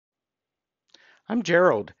I'm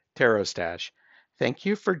Gerald Tarot Stash. Thank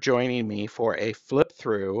you for joining me for a flip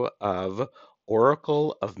through of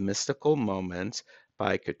Oracle of Mystical Moments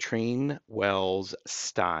by Catrin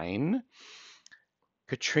Wells-Stein.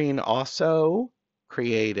 Catrin also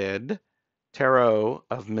created Tarot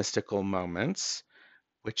of Mystical Moments,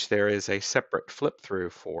 which there is a separate flip through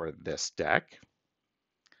for this deck.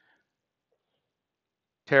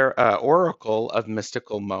 Oracle of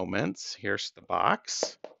Mystical Moments. Here's the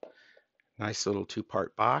box. Nice little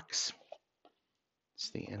two-part box. It's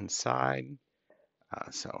the inside.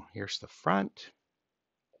 So here's the front,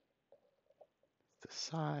 the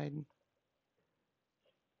side,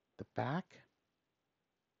 the back.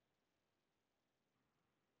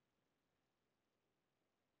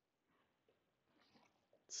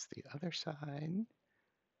 It's the other side,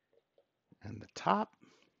 and the top,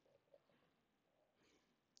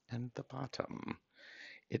 and the bottom.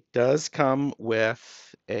 It does come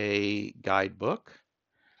with a guidebook,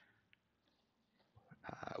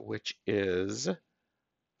 which is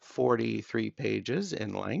 43 pages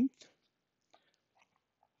in length.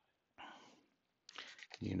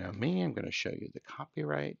 You know me, I'm going to show you the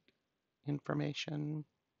copyright information.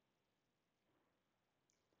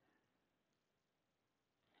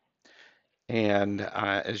 And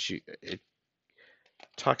it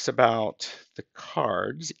talks about the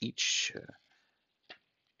cards. Each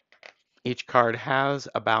card has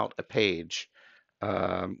about a page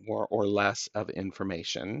more or less of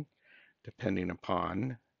information, depending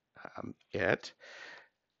upon it.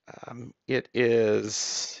 It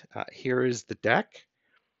is, here is the deck.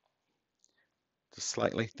 The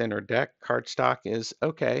slightly thinner deck. Cardstock is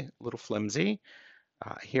okay, a little flimsy.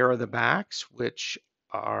 Here are the backs, which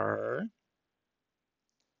are,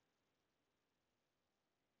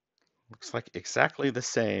 looks like exactly the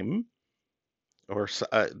same, or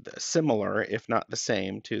similar, if not the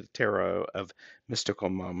same, to the Tarot of Mystical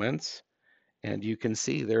Moments. And you can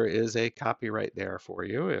see there is a copyright there for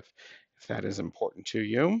you if that is important to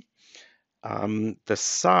you. The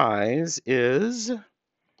size is,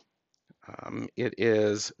 it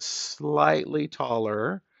is slightly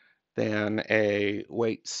taller than a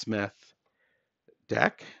Waite-Smith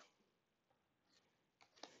deck.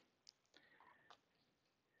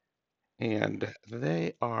 And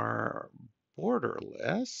they are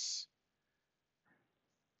borderless.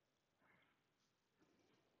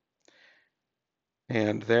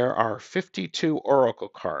 And there are 52 oracle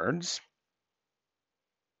cards.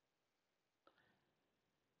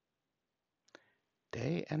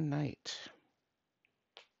 Day and night.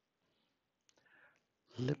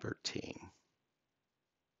 Liberty.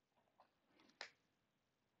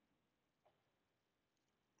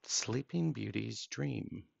 Sleeping Beauty's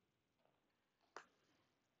dream.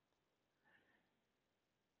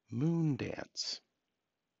 Moon dance.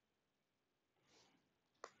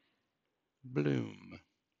 Bloom.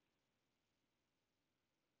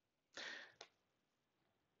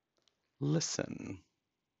 Listen.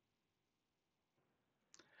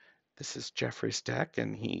 This is Jeffrey's deck,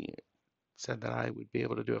 and he said that I would be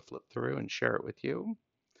able to do a flip through and share it with you.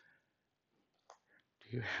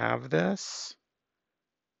 Do you have this?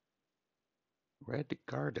 Red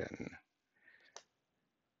Garden.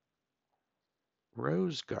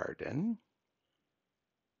 Rose Garden.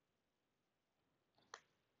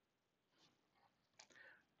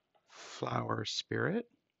 Flower Spirit.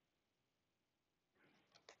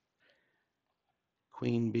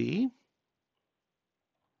 Queen Bee.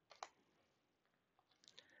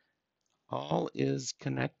 All is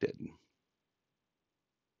connected.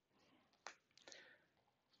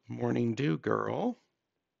 Morning Dew Girl.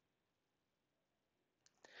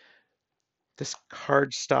 This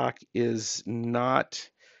cardstock is not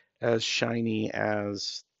as shiny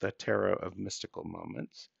as the Tarot of Mystical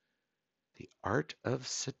Moments. The Art of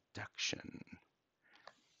Seduction.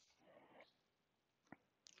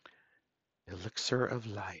 Elixir of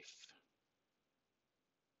Life.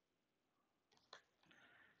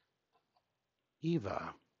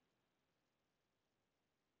 Eva.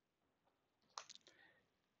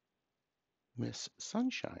 Miss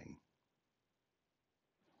Sunshine.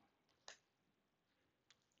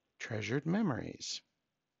 Treasured Memories.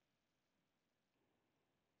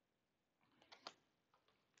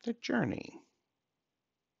 The Journey.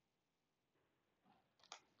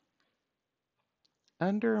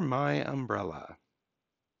 Under My Umbrella.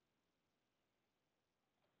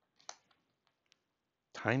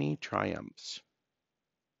 Tiny Triumphs.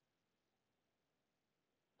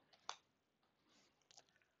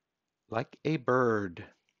 Like a Bird.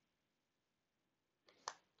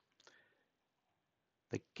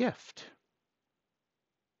 The Gift.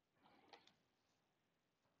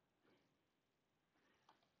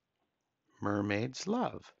 Mermaid's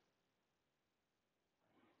love.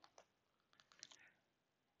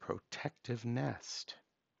 Protective nest.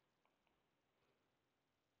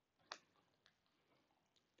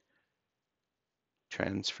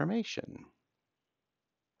 Transformation.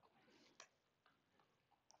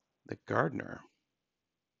 The gardener.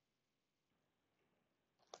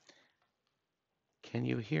 Can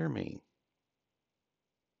you hear me?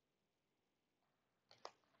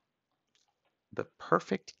 The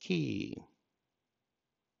perfect key.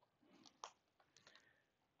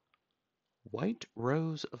 White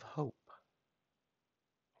rose of hope.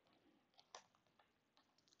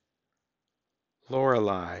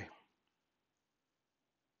 Lorelei.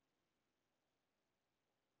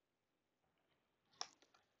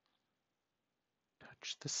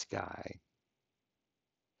 Touch the sky.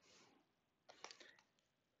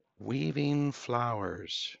 Weaving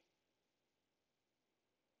flowers.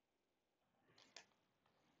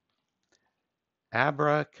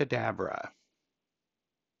 Abracadabra.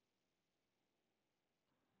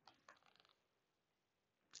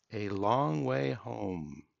 A long way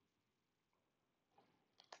home.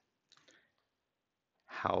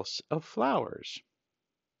 House of flowers.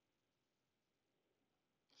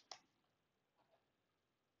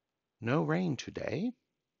 No rain today.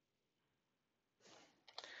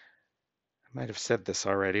 I might have said this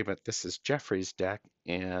already, but this is Jeffrey's deck,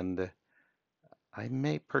 and I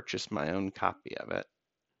may purchase my own copy of it.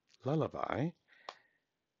 Lullaby.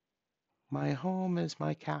 My home is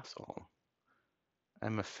my castle.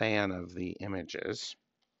 I'm a fan of the images.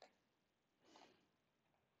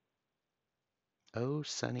 Oh,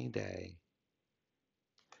 sunny day.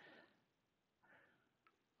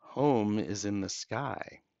 Home is in the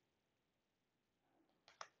sky.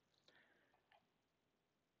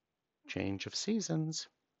 Change of seasons.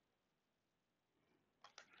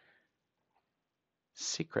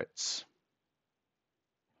 Secrets.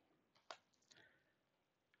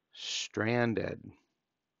 Stranded.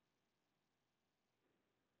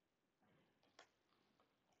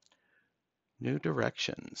 New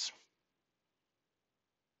directions.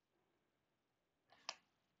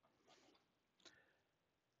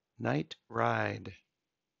 Night ride.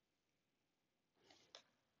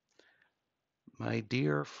 My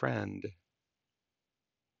dear friend.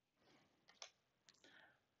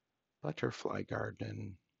 Butterfly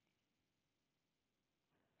garden.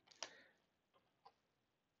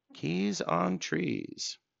 Keys on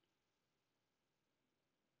trees.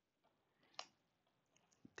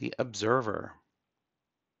 The observer.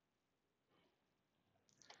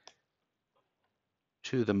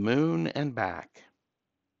 To the moon and back.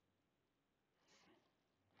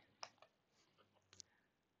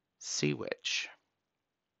 Sea witch.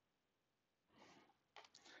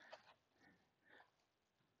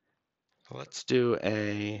 Let's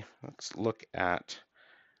look at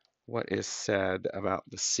what is said about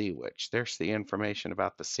the sea witch. There's the information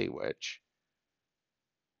about the sea witch.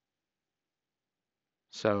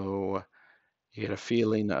 So you get a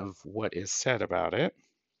feeling of what is said about it.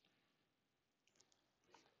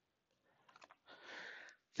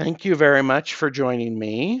 Thank you very much for joining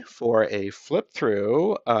me for a flip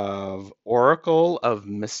through of Oracle of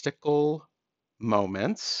Mystical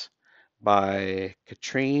Moments by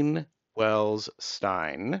Catrin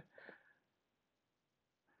Wells-Stein.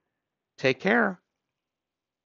 Take care.